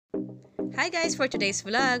Hi guys! For today's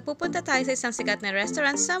vlog, pupunta tayo sa isang sikat na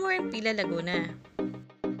restaurant somewhere in Pila Laguna.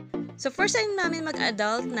 So first time namin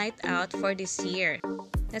mag-adult night out for this year.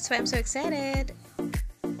 That's why I'm so excited!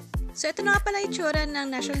 So ito na nga pala yung itsura ng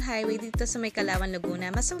National Highway dito sa may Calauan,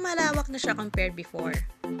 Laguna. Mas malawak na siya compared before.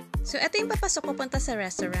 So ito yung papasok pupunta sa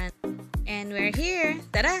restaurant. And we're here!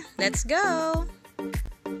 Tara! Let's go!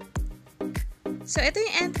 So, ito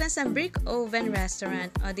yung entrance ng Brick Oven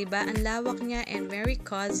Restaurant. O, diba? Ang lawak niya and very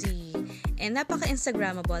cozy. And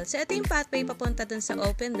napaka-instagrammable. So, ito yung pathway papunta dun sa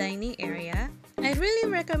open dining area. I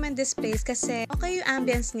really recommend this place kasi okay yung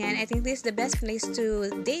ambience niyan. I think this is the best place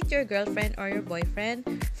to date your girlfriend or your boyfriend,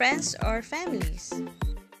 friends or families.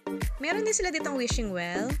 Meron din sila ditong wishing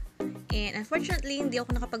well. And unfortunately, hindi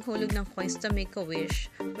ako nakapaghulog ng coins to make a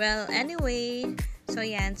wish. Well, anyway, so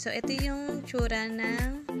yan. So, ito yung tsura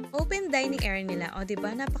ng open dining area nila. O,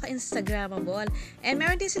 diba? Napaka-instagrammable. And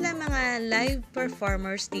meron din sila mga live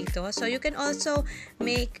performers dito. So, you can also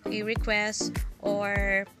make a request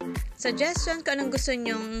or suggestion kung anong gusto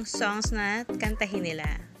nyong songs na kantahin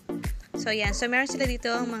nila. So, yan. So, meron sila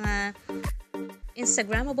dito mga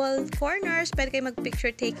instagrammable corners. Pwede kayo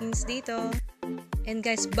mag-picture takings dito. And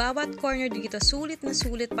guys, bawat corner dito, sulit na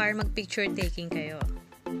sulit para mag-picture taking kayo.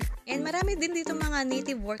 And marami din dito mga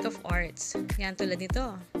native work of arts. Yan, tulad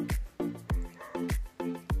nito.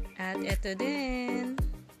 At ito din.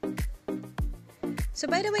 So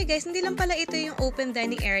by the way guys, hindi lang pala ito yung open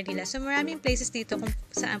dining area nila. So maraming places dito kung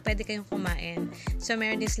saan pwede kayong kumain. So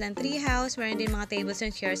meron din silang tree house, meron din mga tables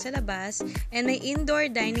and chairs sa labas, and may indoor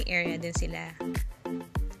dining area din sila.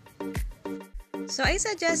 So I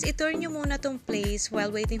suggest i-tour nyo muna tong place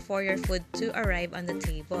while waiting for your food to arrive on the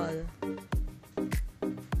table.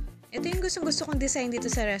 Ito yung gustong-gusto kong design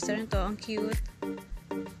dito sa restaurant to. Ang cute.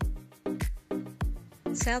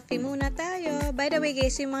 Selfie muna tayo. By the way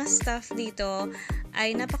guys, yung mga staff dito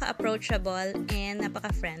ay napaka-approachable and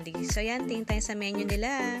napaka-friendly. So yan, tingin tayo sa menu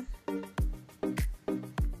nila.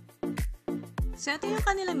 So ito yung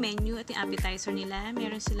kanilang menu at yung appetizer nila.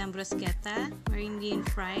 Meron silang bruschetta, meringue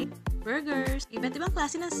fried, burgers, iba't ibang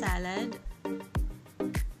klase ng salad.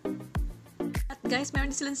 At guys, meron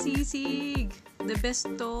din silang sisig. The best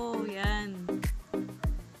to. Yan.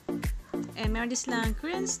 And meron din silang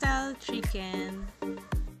Korean style chicken.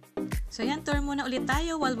 So yan, tour muna ulit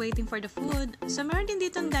tayo while waiting for the food. So meron din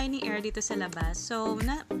ditong dining area dito sa labas. So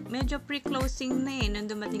medyo pre-closing na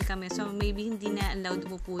nung dumating kami. So maybe hindi na allowed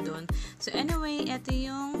umupo doon. So anyway, ito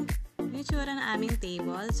yung itsura ng aming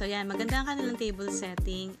table. So yan, maganda ang kanilang table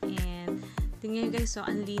setting. And tingnan nyo guys, so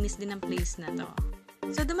ang linis din ng place na to.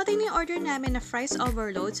 So dumating na yung order namin na fries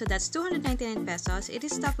overload. So that's 299 pesos. It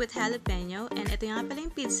is stuffed with jalapeno. And ito yung nga pala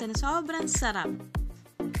yung pizza na sobrang sarap.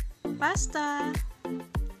 Pasta,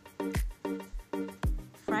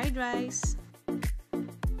 fried rice,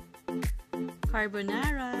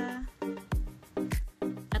 carbonara,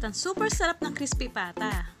 at ang super sarap ng crispy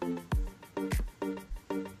pata.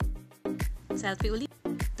 Selfie ulit.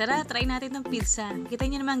 Tara, try natin ng pizza. Kita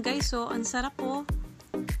niyo naman guys, so ang sarap po.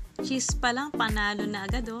 Cheese pa lang, panalo na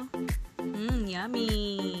agad oh.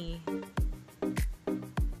 Yummy!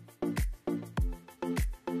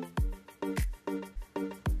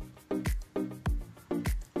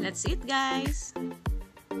 Let's eat guys!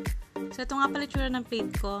 So ito nga pala tsura ng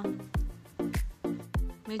plate ko.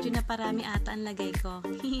 Medyo naparami ata ang lagay ko.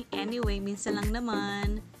 Anyway, minsan lang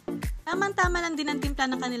naman. Tama-tama lang din ang timpla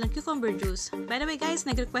ng kanilang cucumber juice. By the way guys,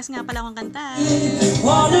 nag-request nga pala akong kanta.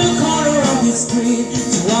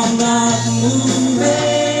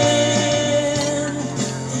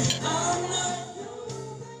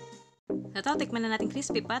 Ito, tikman na natin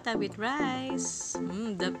crispy pata with rice.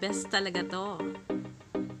 The best talaga to.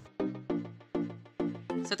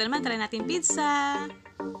 So ito naman, try natin pizza.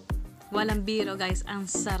 Walang biro guys, ang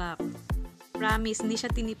sarap. Promise, hindi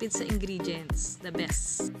siya tinipid sa ingredients. The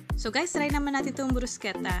best. So guys, try naman natin itong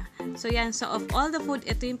bruschetta. So yan, so of all the food,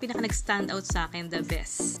 ito yung pinaka nag-stand out sa akin, the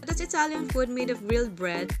best. So that's Italian food made of grilled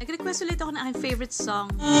bread. Nag-request ulit ako ng aking favorite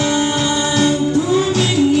song. I'm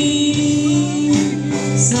tumingin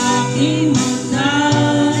sa aking mata.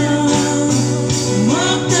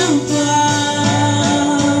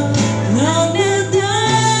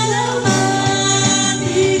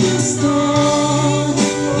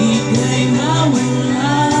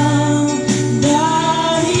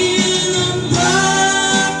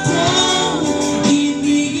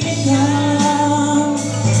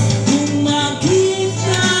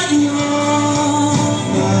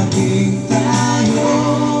 Tayo,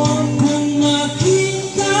 kung maging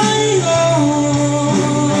tayo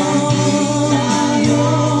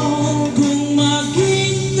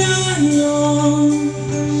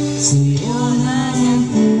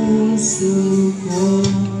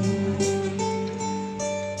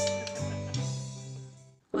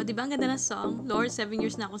Diba ang ganda ng song? Lord, 7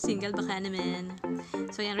 years na akong single, baka naman.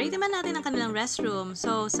 So yan, rate naman natin ang kanilang restroom.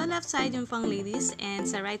 So sa left side yung pang ladies and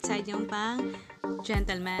sa right side yung pang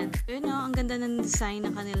gentleman. So yun ang ganda ng design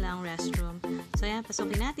ng kanilang restroom. So yan,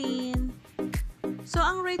 pasukin natin. So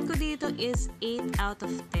ang rate ko dito is 8 out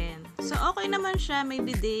of 10. So okay naman siya, may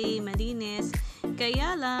bidet, malinis.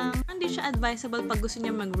 Kaya lang, hindi siya advisable pag gusto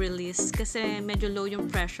niya mag-release kasi medyo low yung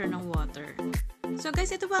pressure ng water. So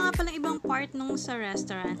guys, ito pa nga palang ibang part nung sa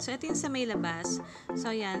restaurant. So ito yung sa may labas.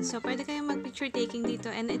 So yan, so pwede kayong mag-picture taking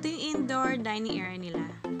dito. And ito yung indoor dining area nila.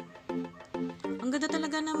 Ang ganda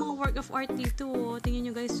talaga ng mga work of art dito. Oh.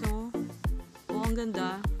 Tingnan nyo guys, oh. Oh, ang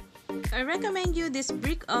ganda. I recommend you this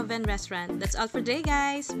brick oven restaurant. That's all for today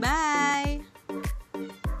guys. Bye!